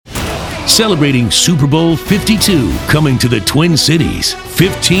celebrating Super Bowl 52, coming to the Twin Cities.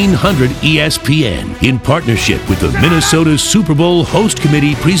 1500 ESPN, in partnership with the Minnesota Super Bowl Host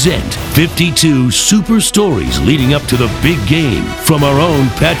Committee, present 52 super stories leading up to the big game from our own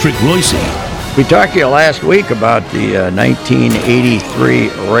Patrick Royce. We talked to you last week about the 1983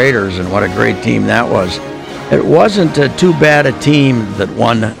 Raiders and what a great team that was. It wasn't too bad a team that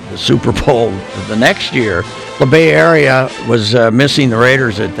won the Super Bowl the next year. The Bay Area was missing the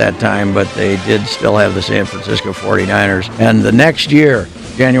Raiders at that time, but they did still have the San Francisco 49ers. And the next year,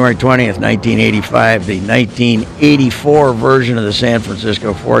 January 20th, 1985, the 1984 version of the San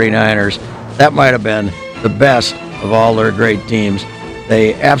Francisco 49ers, that might have been the best of all their great teams.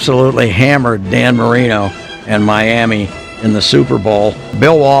 They absolutely hammered Dan Marino and Miami in the Super Bowl.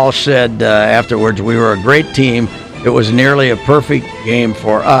 Bill Walsh said afterwards, "We were a great team. It was nearly a perfect game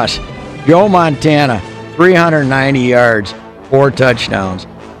for us." Joe Montana, 390 yards, 4 touchdowns.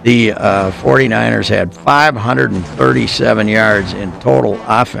 The 49ers had 537 yards in total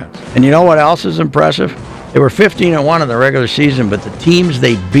offense. And you know what else is impressive? They were 15-1 in the regular season, but the teams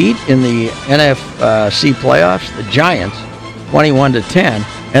they beat in the NFC playoffs, the Giants, 21-10,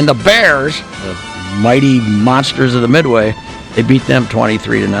 and the Bears, the mighty monsters of the Midway, they beat them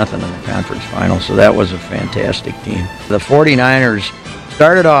 23-0 in the conference final. So that was a fantastic team. The 49ers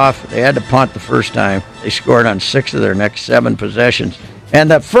started off, they had to punt the first time. They scored on 6 of their next 7 possessions.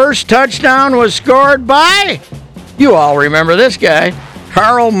 And the first touchdown was scored by, you all remember this guy,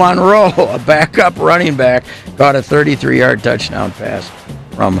 Carl Monroe, a backup running back, caught a 33-yard touchdown pass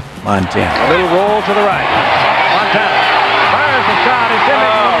from Montana. A little roll to the right. Montana fires the shot. It's in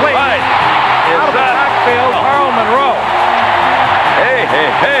the complete. Right. Out of the backfield, Carl Monroe. Hey.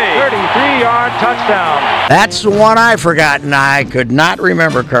 33-yard touchdown. That's the one I forgot, and I could not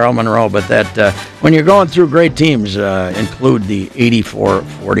remember Carl Monroe, but that when you're going through great teams, include the 84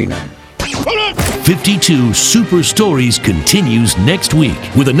 49. 52 Super Stories continues next week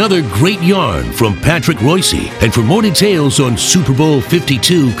with another great yarn from Patrick Royce. And for more details on Super Bowl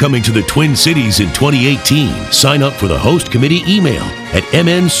 52 coming to the Twin Cities in 2018, sign up for the Host Committee email at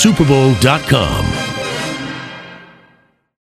mnsuperbowl.com.